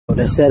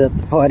They set up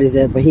the parties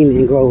at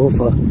Bohemian Grove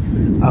for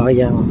all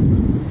y'all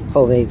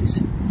ho babies.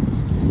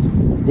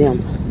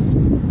 Them,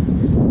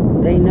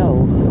 they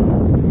know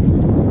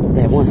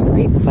that once the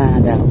people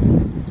find out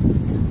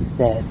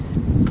that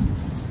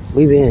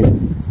we've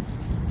been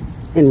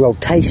in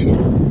rotation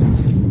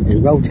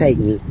and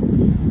rotating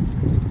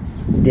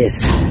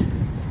this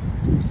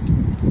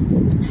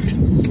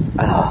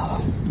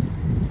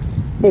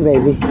hey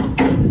baby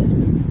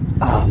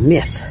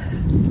myth.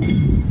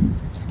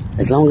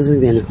 As long as we've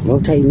been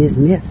rotating this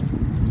myth,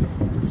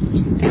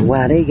 and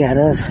while they got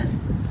us,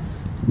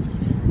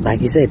 like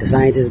you said, the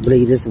scientists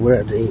believe this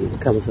world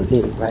coming to an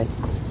end, right?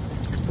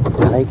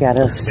 While they got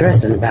us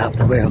stressing about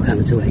the world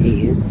coming to an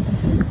end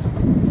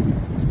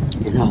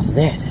and all of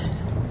that,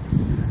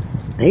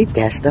 they've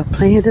got stuff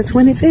planned to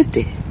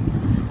 2050,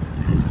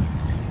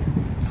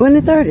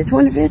 2030,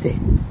 2050.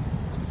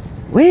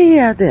 Way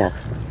out there.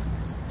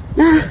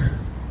 Now,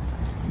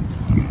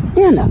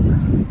 you know,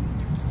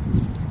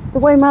 the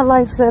way my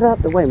life's set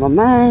up, the way my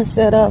mind's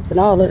set up, and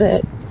all of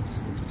that,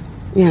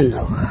 you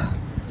know,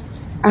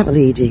 I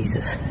believe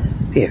Jesus,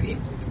 period.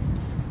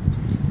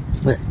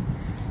 But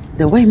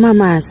the way my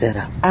mind's set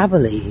up, I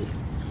believe,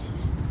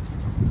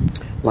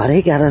 while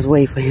they got us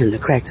waiting for him to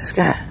crack the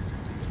sky,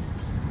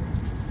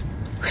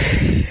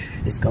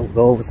 it's gonna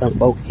go over some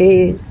folks'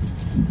 head,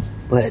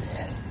 but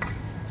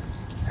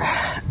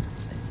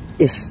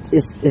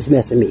it's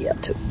messing me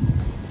up too.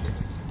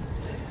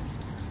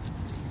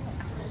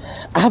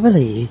 I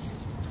believe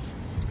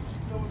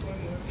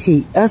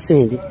he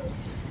ascended,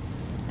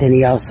 then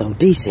he also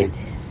descended,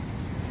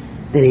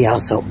 then he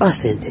also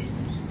ascended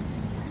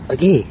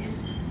again.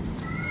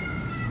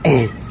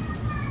 And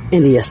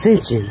in the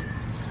ascension,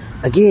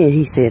 again,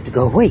 he said to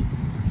go wait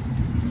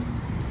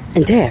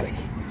and tarry.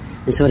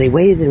 And so they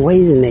waited and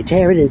waited, and they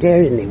tarried and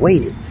tarried, and they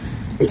waited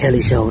until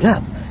he showed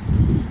up,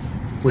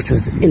 which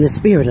was in the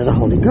spirit of the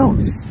Holy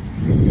Ghost.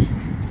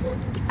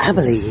 I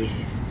believe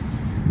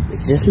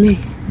it's just me,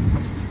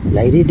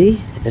 Lady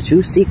D, the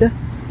truth seeker,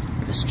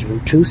 the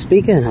truth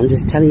speaker, and I'm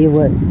just telling you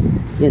what,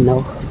 you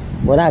know,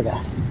 what I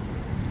got.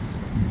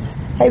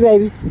 Hey,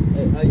 baby.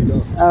 Hey, how you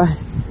doing? All right.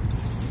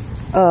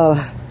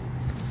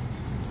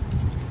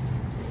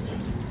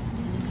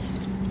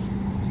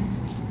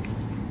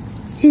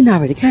 He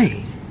already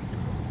came.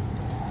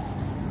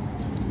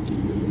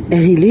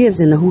 And he lives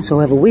in the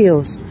whosoever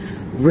wills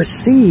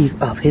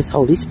receive of his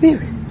Holy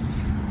Spirit.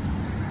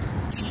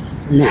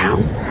 Now,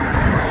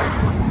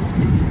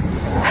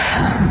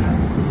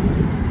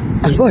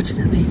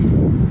 unfortunately,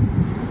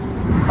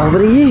 over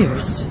the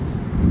years,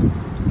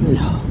 you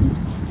know,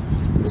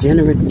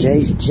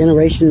 generation to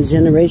generation,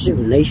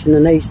 nation to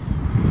nation,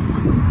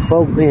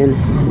 folk been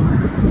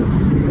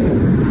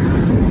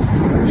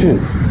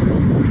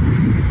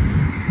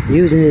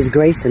using his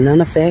grace to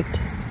none effect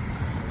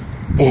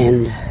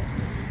and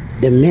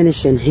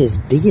diminishing his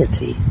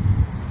deity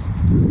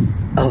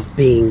of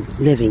being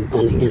living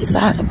on the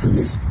inside of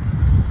us.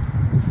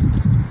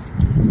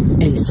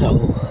 And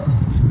so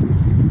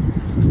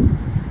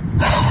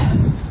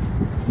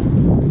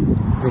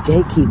the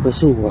gatekeepers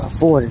who were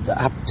afforded the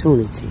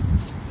opportunity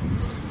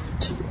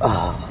to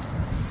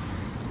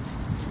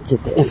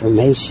get the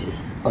information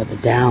or the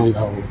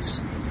downloads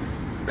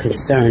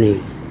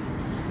concerning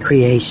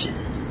creation,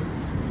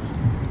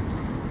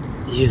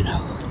 you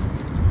know,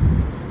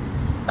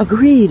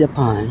 agreed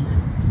upon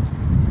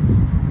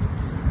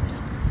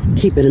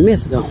keeping the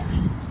myth going.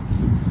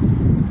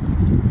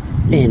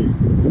 And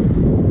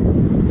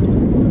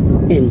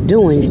in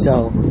doing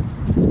so,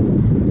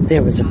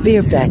 there was a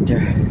fear factor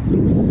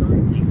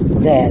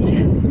that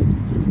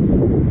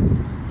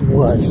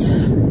was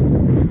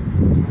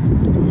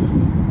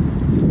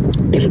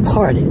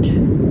imparted to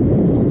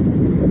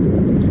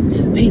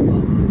the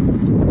people.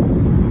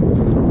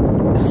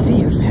 A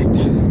fear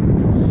factor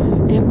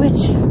in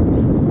which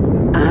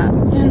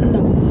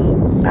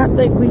I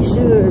think we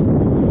should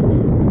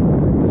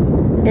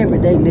every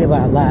day live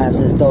our lives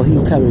as though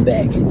he's coming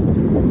back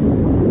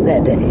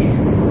that day.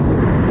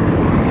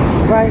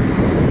 Right?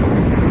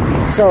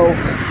 So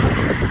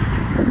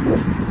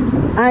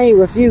I ain't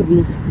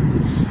refuting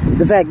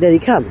the fact that he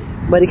coming.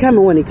 But he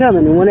coming when he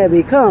coming, and whenever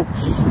he come,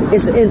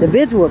 it's an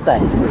individual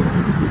thing.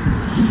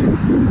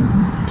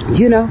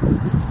 You know?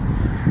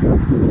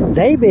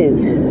 They've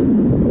been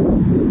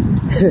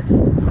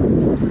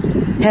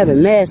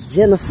having mass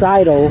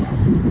genocidal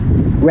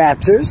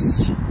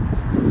raptures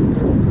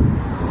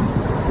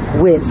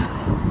with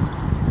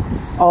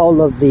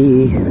all of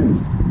the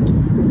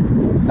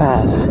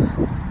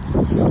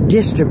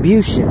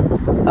distribution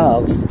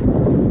of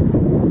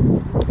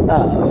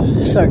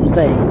certain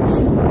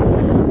things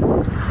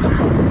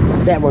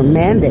that were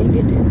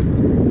mandated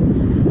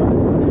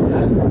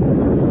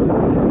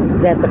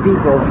that the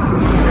people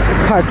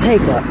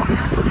partake of.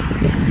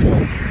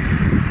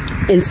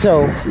 And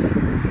so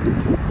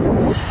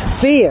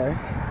fear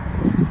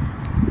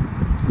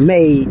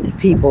made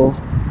people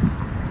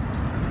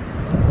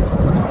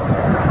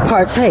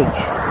partake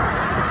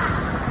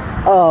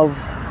of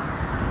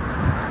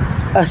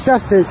a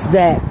substance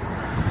that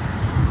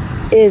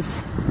is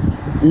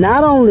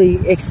not only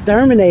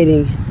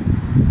exterminating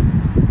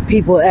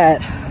people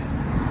at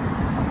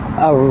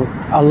an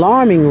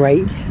alarming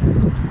rate,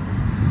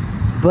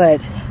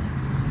 but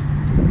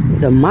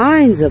the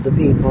minds of the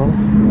people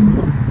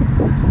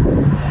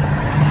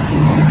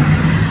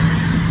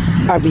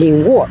are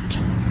being warped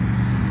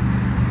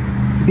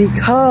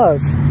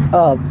because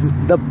of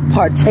the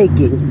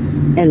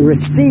partaking and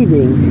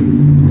receiving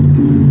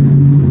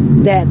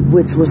that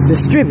which was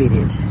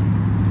distributed.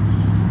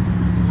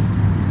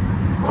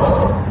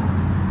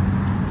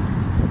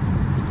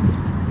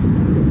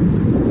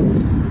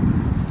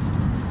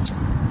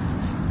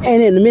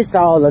 And in the midst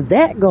of all of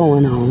that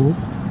going on,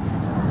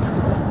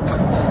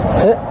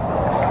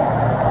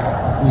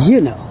 you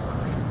know,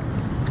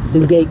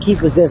 them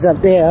gatekeepers that's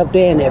up there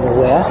and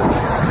everywhere,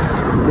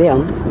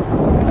 them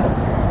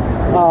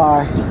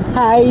are,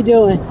 how you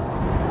doing,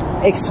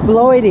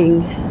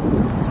 exploiting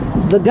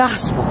the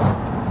gospel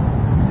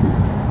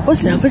for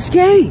selfish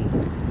gain.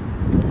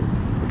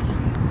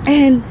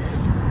 And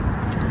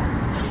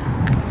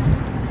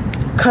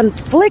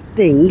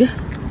conflicting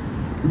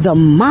the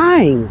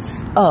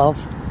minds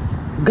of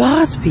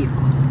God's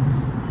people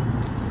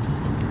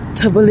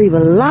to believe a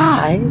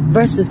lie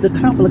versus the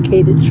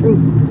complicated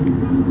truth.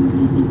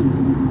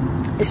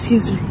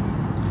 Excuse me.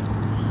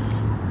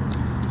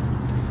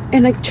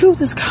 And the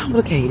truth is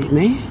complicated,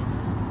 man.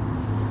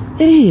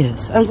 It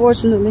is,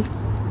 unfortunately.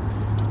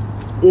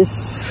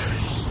 It's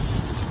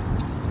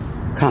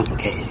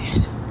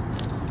complicated.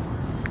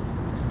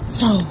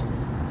 So,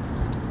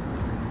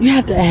 you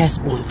have to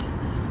ask one.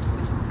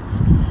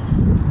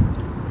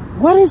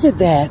 What is it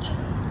that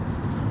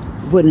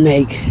would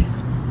make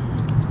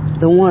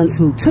the ones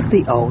who took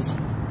the oath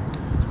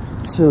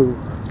to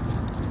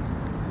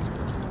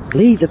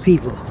lead the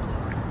people,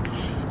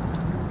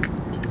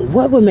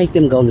 what would make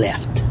them go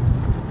left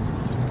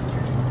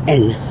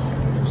and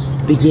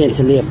begin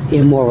to live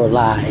immoral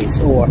lives,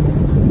 or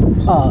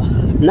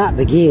not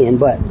begin,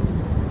 but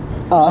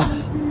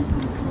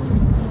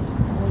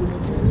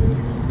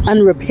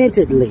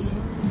unrepentantly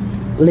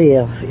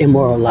live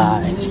immoral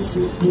lives?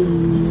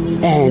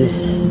 And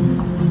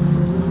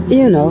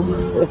you know,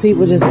 the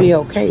people just be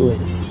okay with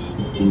it.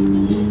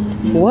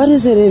 What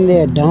is it in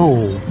their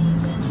dome?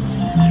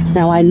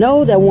 Now, I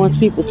know that once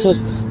people took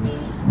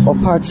or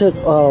partook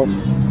of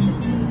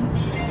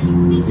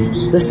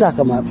the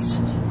stuck-em-ups,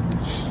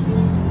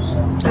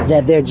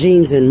 that their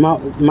genes and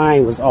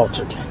mind was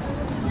altered.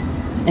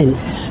 And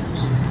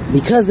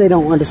because they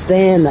don't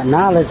understand the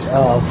knowledge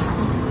of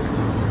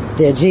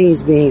their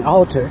genes being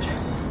altered,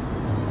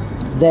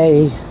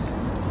 they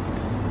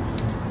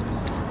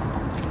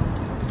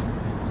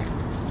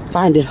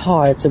find it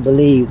hard to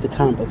believe the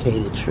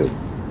complicated truth.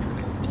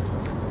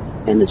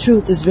 And the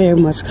truth is very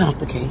much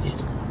complicated.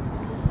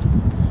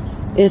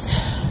 It's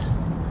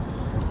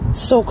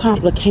so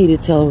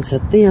complicated till it's a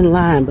thin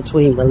line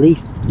between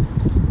belief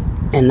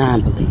and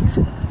non-belief.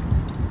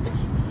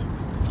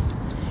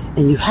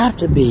 And you have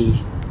to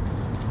be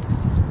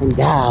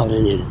endowed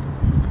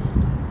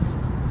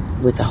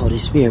with the Holy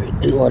Spirit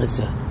in order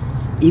to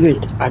even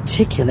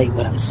articulate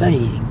what I'm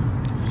saying.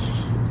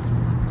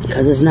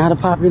 Because it's not a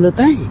popular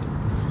thing.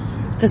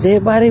 Because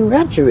everybody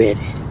rapture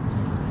ready.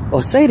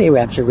 Or say they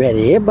rapture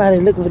ready. Everybody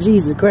looking for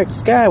Jesus to crack the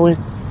sky when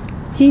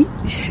he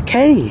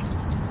came.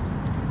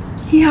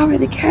 He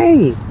already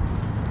came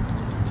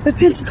at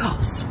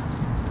Pentecost.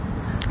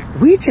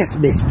 We just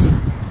missed it.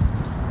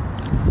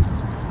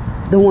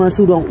 The ones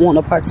who don't want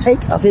to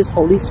partake of his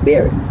Holy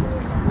Spirit.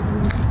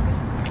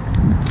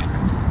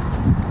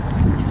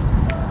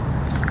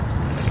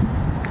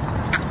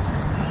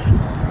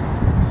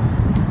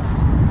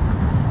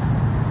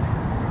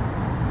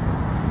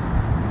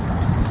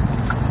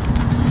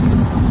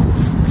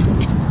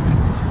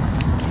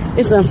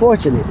 It's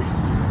unfortunate.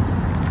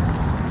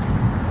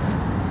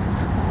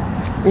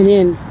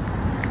 And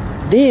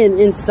then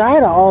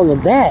inside of all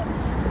of that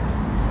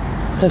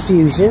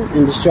confusion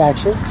and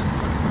distraction,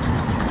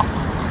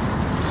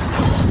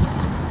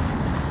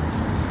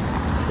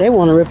 they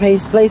want to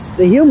replace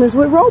the humans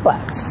with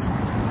robots.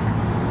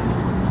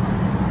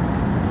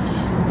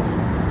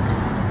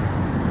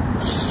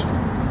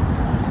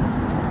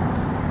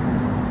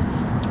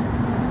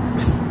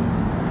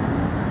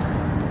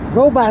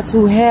 Robots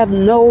who have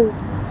no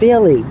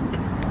feeling,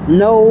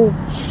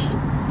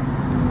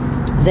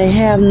 they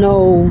have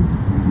no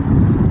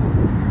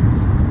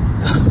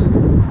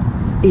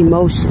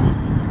emotion.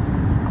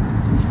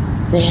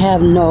 They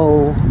have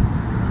no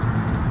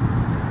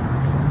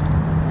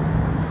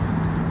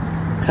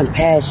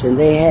compassion.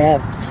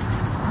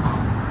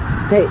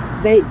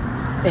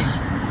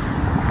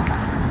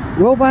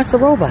 Robots are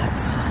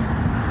robots.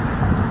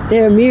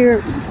 They're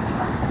mere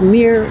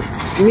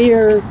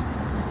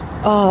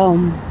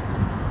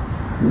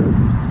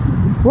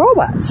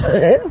robots.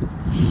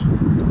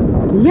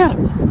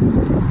 Metal.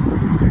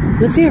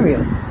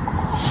 Material.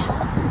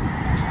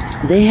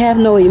 They have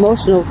no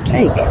emotional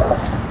tank.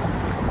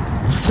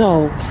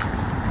 So,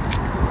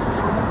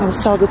 I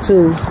was talking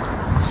to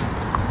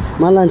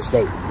my lunch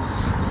date.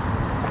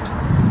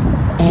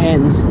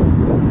 And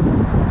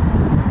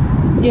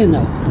you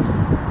know,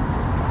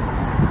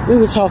 we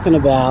were talking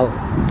about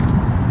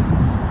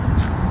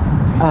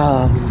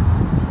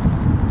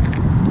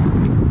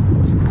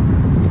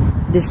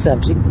this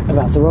subject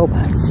about the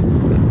robots,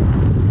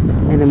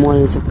 and them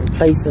wanting to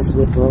replace us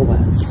with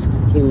robots,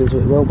 humans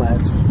with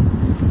robots.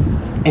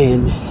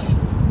 And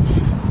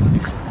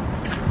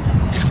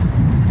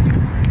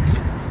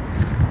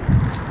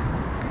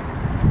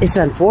it's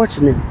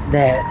unfortunate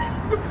that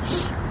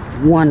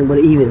one would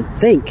even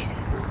think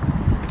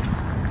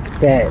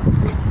that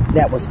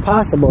that was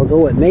possible,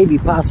 though it may be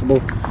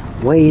possible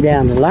way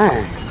down the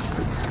line.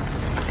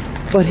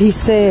 But he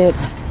said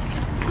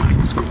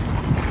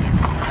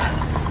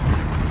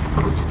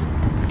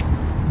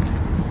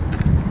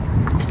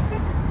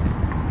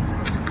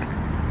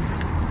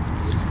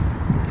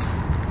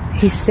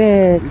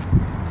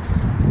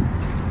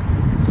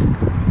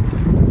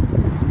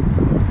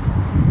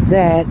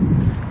that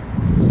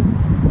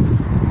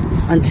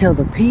until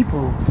the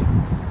people,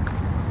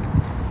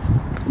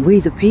 we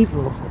the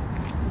people,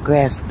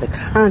 grasp the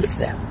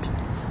concept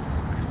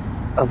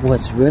of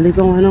what's really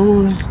going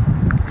on,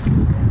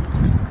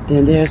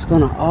 then there's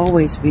going to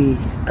always be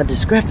a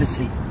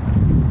discrepancy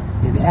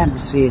in the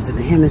atmospheres and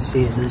the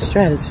hemispheres and the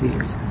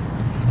stratospheres.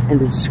 And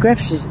the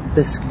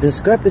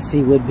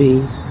discrepancy would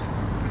be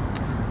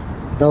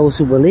those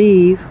who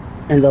believe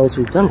and those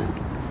who don't.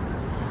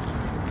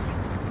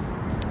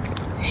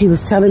 He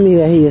was telling me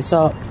that he had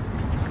saw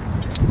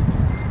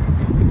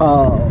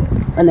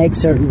an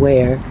excerpt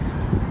where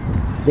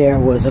there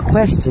was a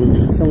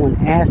question, someone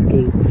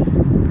asking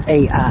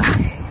AI,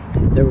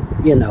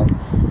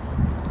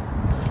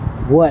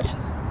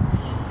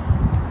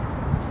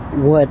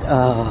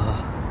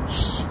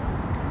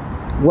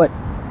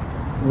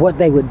 what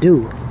they would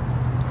do,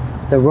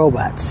 the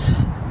robots,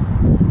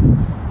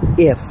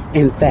 if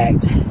in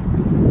fact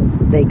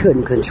they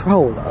couldn't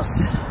control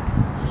us.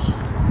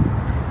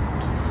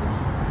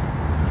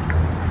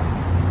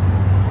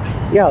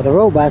 Y'all, the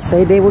robots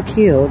say they will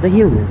kill the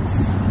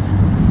humans.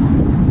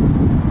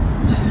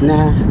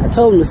 Now, I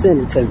told him to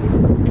send it to me,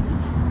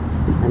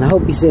 and I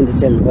hope he sent it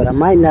to me, but I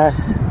might not.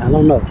 I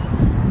don't know.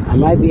 I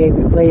might be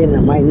able to play it, and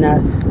I might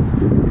not.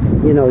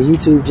 You know,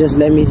 YouTube just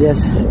let me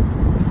just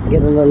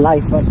get a little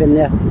life up in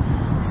there,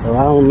 so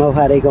I don't know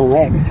how they gonna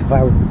act if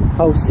I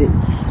post it,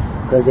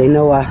 because they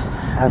know I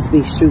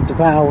speak truth to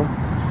power.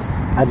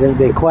 I just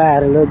been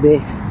quiet a little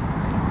bit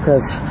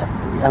because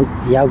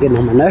y'all getting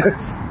on my nerve.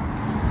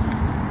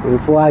 And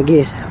before I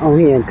get on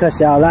here and cuss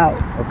y'all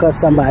out, or cuss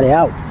somebody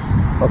out,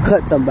 or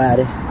cut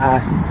somebody,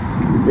 I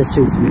just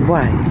choose to be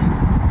quiet.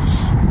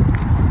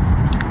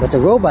 But the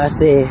robot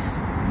said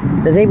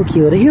that they would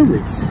kill the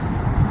humans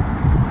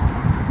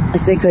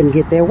if they couldn't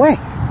get their way.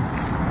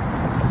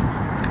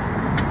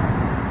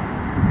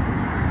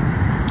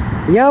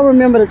 Y'all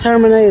remember the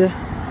Terminator?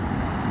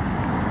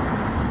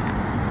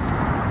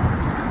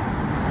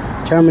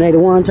 Terminator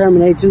 1,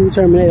 Terminator 2,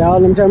 Terminator, all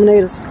them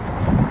Terminators?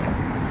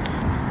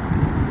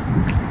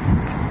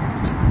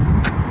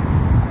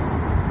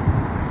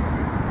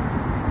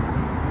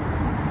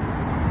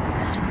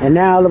 And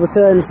now all of a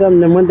sudden something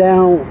that went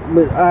down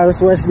with Arnold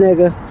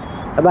Schwarzenegger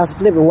about some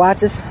flipping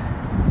watches.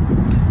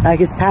 Like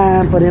it's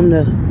time for them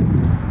to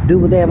do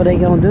whatever they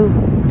gonna do.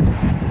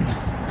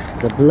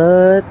 The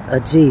blood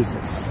of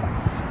Jesus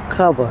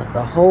cover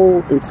the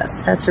whole and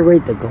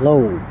saturate the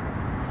globe.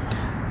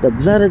 The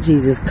blood of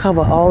Jesus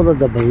cover all of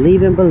the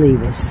believing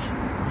believers.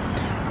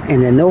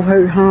 And that no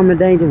hurt, harm, or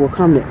danger will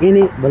come to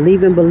any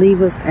believing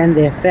believers and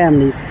their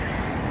families,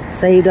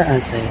 saved or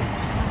unsaved.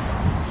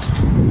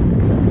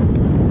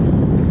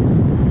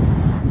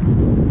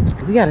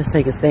 We got to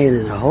take a stand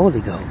in the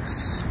Holy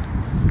Ghost,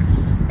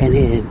 and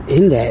then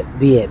in that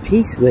be at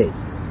peace with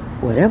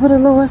whatever the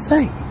Lord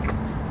say,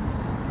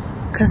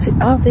 because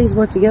all things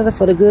work together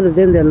for the good of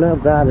them that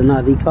love God and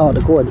are called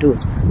according to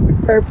His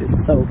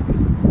purpose. So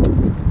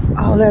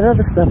all that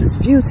other stuff is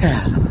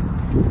futile.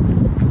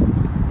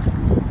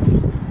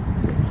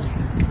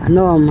 I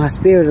know my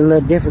spirit a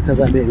little different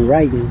because I've been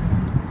writing.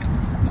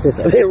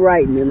 Since I've been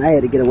writing, and I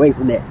had to get away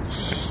from that.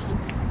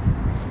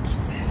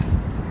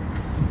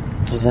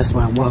 Because that's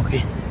why I'm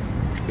walking.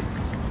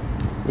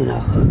 You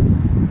know.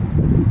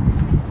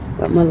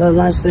 But my little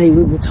lunch today,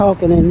 we were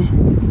talking, and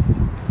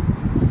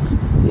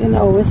you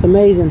know, it's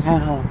amazing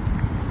how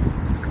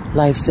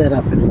life's set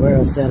up and the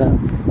world's set up.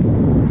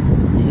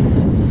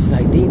 It's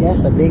like, D,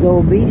 that's a big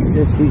old beast,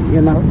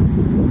 you know.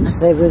 I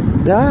said, but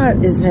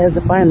God has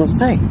the final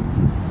say.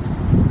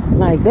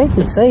 Like, they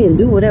can say and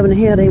do whatever the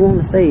hell they want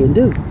to say and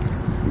do.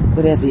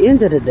 But at the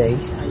end of the day,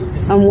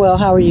 I'm well,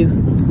 how are you?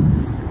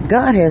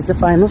 God has the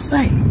final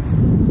say.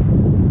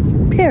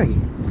 Period.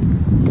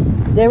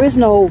 There is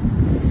no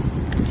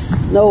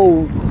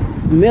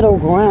middle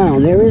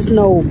ground. There is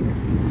no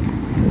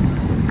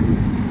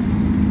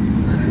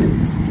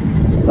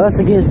us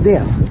against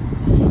them.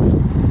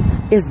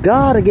 It's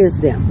God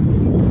against them.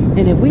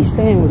 And if we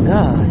stand with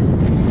God,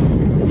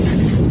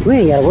 we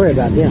ain't got to worry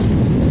about them.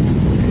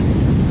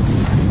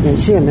 And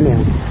Shem and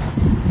them.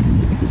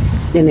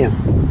 And them.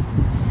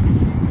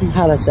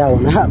 Holla at y'all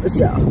when I holla at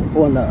y'all.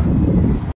 One love.